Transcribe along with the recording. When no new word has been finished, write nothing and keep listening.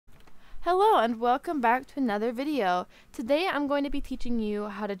Hello and welcome back to another video. Today I'm going to be teaching you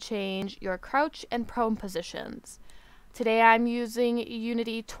how to change your crouch and prone positions. Today I'm using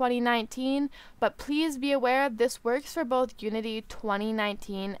Unity 2019, but please be aware this works for both Unity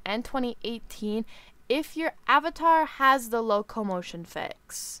 2019 and 2018 if your avatar has the Locomotion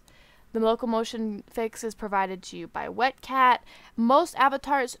fix. The Locomotion fix is provided to you by VRChat. Most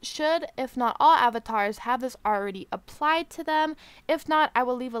avatars should, if not all avatars, have this already applied to them. If not, I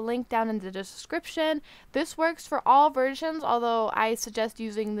will leave a link down in the description. This works for all versions, although I suggest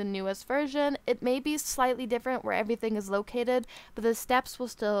using the newest version. It may be slightly different where everything is located, but the steps will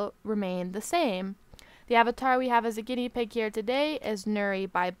still remain the same. The avatar we have as a guinea pig here today is Nuri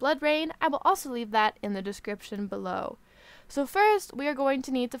by Bloodrain. I will also leave that in the description below. So first, we are going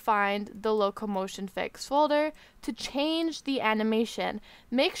to need to find the Locomotion fix folder to change the animation.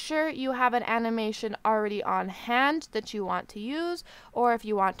 Make sure you have an animation already on hand that you want to use, or if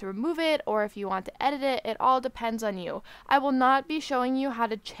you want to remove it, or if you want to edit it. It all depends on you. I will not be showing you how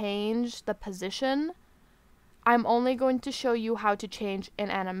to change the position. I'm only going to show you how to change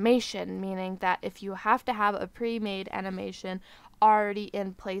an animation, meaning that if you have to have a pre-made animation already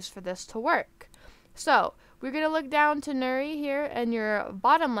in place for this to work. So, we're going to look down to Nuri here in your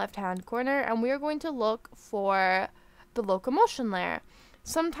bottom left hand corner, and we are going to look for the Locomotion layer.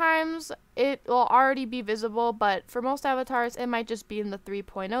 Sometimes it will already be visible, but for most avatars it might just be in the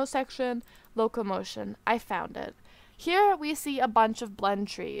 3.0 section. Locomotion. I found it. Here we see a bunch of blend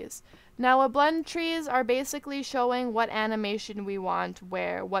trees. Now, blend trees are basically showing what animation we want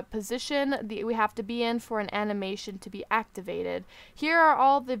where, what position we have to be in for an animation to be activated. Here are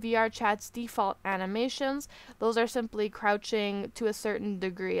all the VRChat's default animations. Those are simply crouching to a certain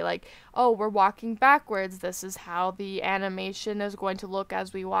degree, like, oh, we're walking backwards. This is how the animation is going to look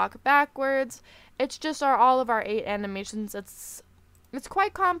as we walk backwards. It's just all of our 8 animations. It's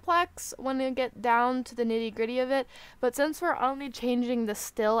quite complex when you get down to the nitty-gritty of it, but since we're only changing the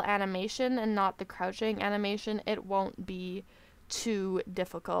still animation and not the crouching animation, it won't be too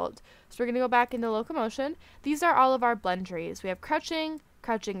difficult. So we're going to go back into Locomotion. These are all of our blend trees. We have crouching,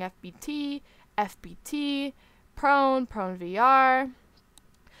 crouching FBT, FBT, prone, prone VR.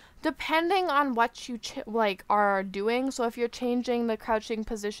 Depending on what you are doing, so if you're changing the crouching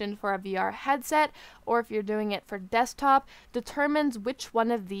position for a VR headset or if you're doing it for desktop, determines which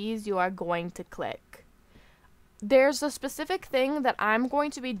one of these you are going to click. There's a specific thing that I'm going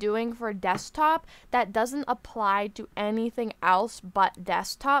to be doing for desktop that doesn't apply to anything else but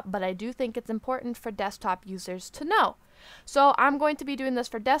desktop, but I do think it's important for desktop users to know. So I'm going to be doing this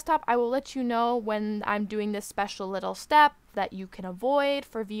for desktop. I will let you know when I'm doing this special little step that you can avoid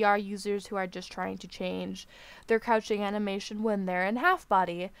for VR users who are just trying to change their crouching animation when they're in half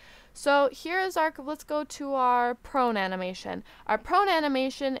body. So here is let's go to our prone animation. Our prone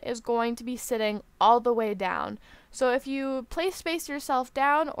animation is going to be sitting all the way down. So if you space yourself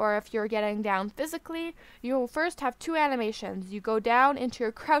down, or if you're getting down physically, you will first have 2 animations. You go down into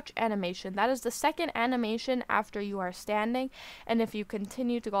your crouch animation. That is the second animation after you are standing. And if you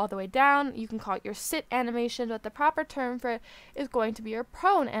continue to go all the way down, you can call it your sit animation, but the proper term for it is going to be your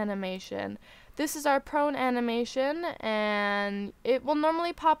prone animation. This is our prone animation, and it will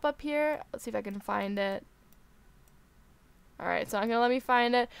normally pop up here. Let's see if I can find it. Alright, it's not going to let me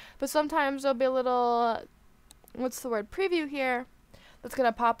find it, but sometimes there'll be a little, preview here that's going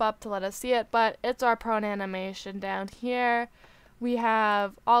to pop up to let us see it, but it's our prone animation down here. We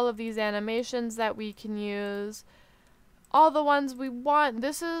have all of these animations that we can use. All the ones we want.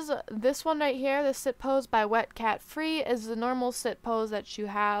 This one right here, the sit pose by VRChat Free, is the normal sit pose that you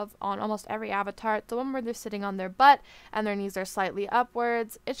have on almost every avatar. It's the one where they're sitting on their butt and their knees are slightly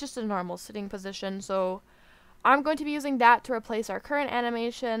upwards. It's just a normal sitting position, so I'm going to be using that to replace our current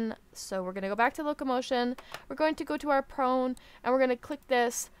animation. So we're going to go back to Locomotion. We're going to go to our prone, and we're going to click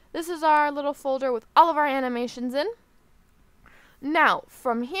this. This is our little folder with all of our animations in. Now,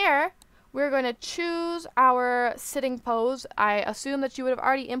 from here, we're going to choose our sitting pose. I assume that you would have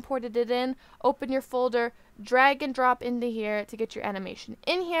already imported it in. Open your folder, drag and drop into here to get your animation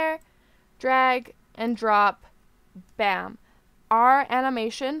in here. Drag and drop, bam. Our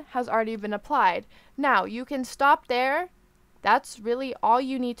animation has already been applied. Now, you can stop there. That's really all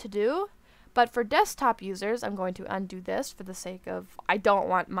you need to do. But for desktop users, I'm going to undo this for the sake of I don't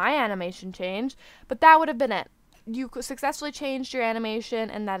want my animation changed, but that would have been it. You successfully changed your animation,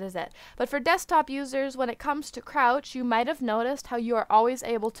 and that is it. But for desktop users, when it comes to crouch, you might have noticed how you are always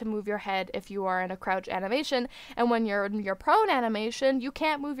able to move your head if you are in a crouch animation, and when you're in your prone animation, you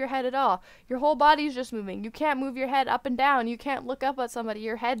can't move your head at all. Your whole body's just moving. You can't move your head up and down. You can't look up at somebody.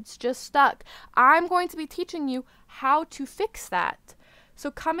 Your head's just stuck. I'm going to be teaching you how to fix that. So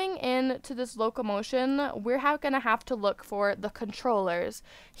coming in to this Locomotion, we're going to have to look for the controllers.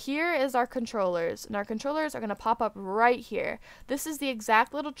 Here is our controllers, and our controllers are going to pop up right here. This is the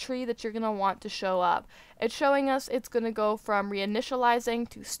exact little tree that you're going to want to show up. It's showing us it's going to go from reinitializing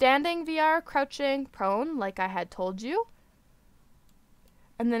to standing VR, crouching, prone, like I had told you.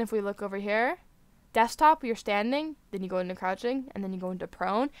 And then if we look over here, desktop, you're standing, then you go into crouching, and then you go into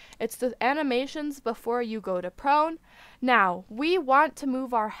prone. It's the animations before you go to prone. Now, we want to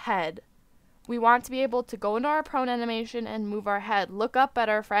move our head. We want to be able to go into our prone animation and move our head, look up at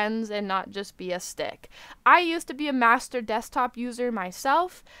our friends, and not just be a stick. I used to be a master desktop user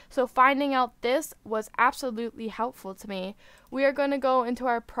myself, so finding out this was absolutely helpful to me. We are going to go into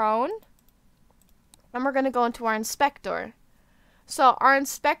our prone, and we're going to go into our inspector. So our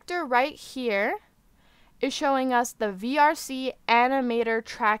inspector right here is showing us the VRC Animator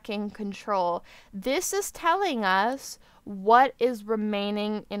tracking control. This is telling us what is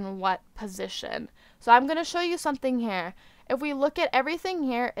remaining in what position. So I'm going to show you something here. If we look at everything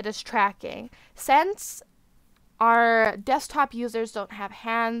here, it is tracking. Since our desktop users don't have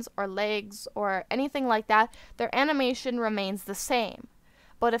hands or legs or anything like that, their animation remains the same.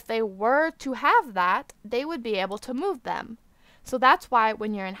 But if they were to have that, they would be able to move them. So that's why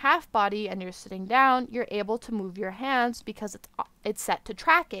when you're in half body and you're sitting down, you're able to move your hands because it's set to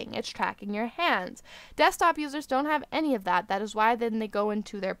tracking. It's tracking your hands. Desktop users don't have any of that. That is why then they go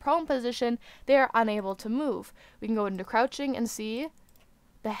into their prone position, they are unable to move. We can go into crouching and see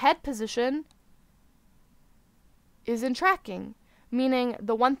the head position is in tracking, meaning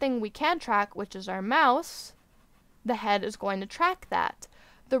the one thing we can track, which is our mouse, the head is going to track that.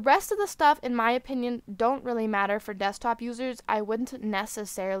 The rest of the stuff, in my opinion, don't really matter for desktop users. I wouldn't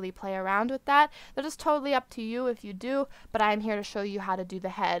necessarily play around with that. That is totally up to you if you do, but I'm here to show you how to do the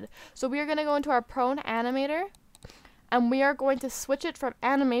head. So we are going to go into our prone animator, and we are going to switch it from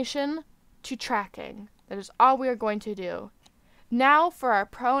animation to tracking. That is all we are going to do. Now for our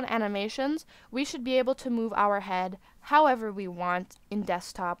prone animations, we should be able to move our head however we want in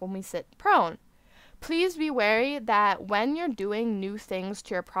desktop when we sit prone. Please be wary that when you're doing new things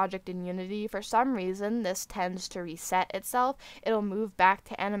to your project in Unity, for some reason this tends to reset itself. It'll move back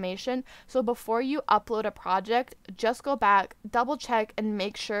to animation. So before you upload a project, just go back, double check, and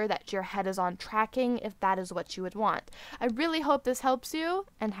make sure that your head is on tracking if that is what you would want. I really hope this helps you,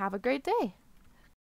 and have a great day.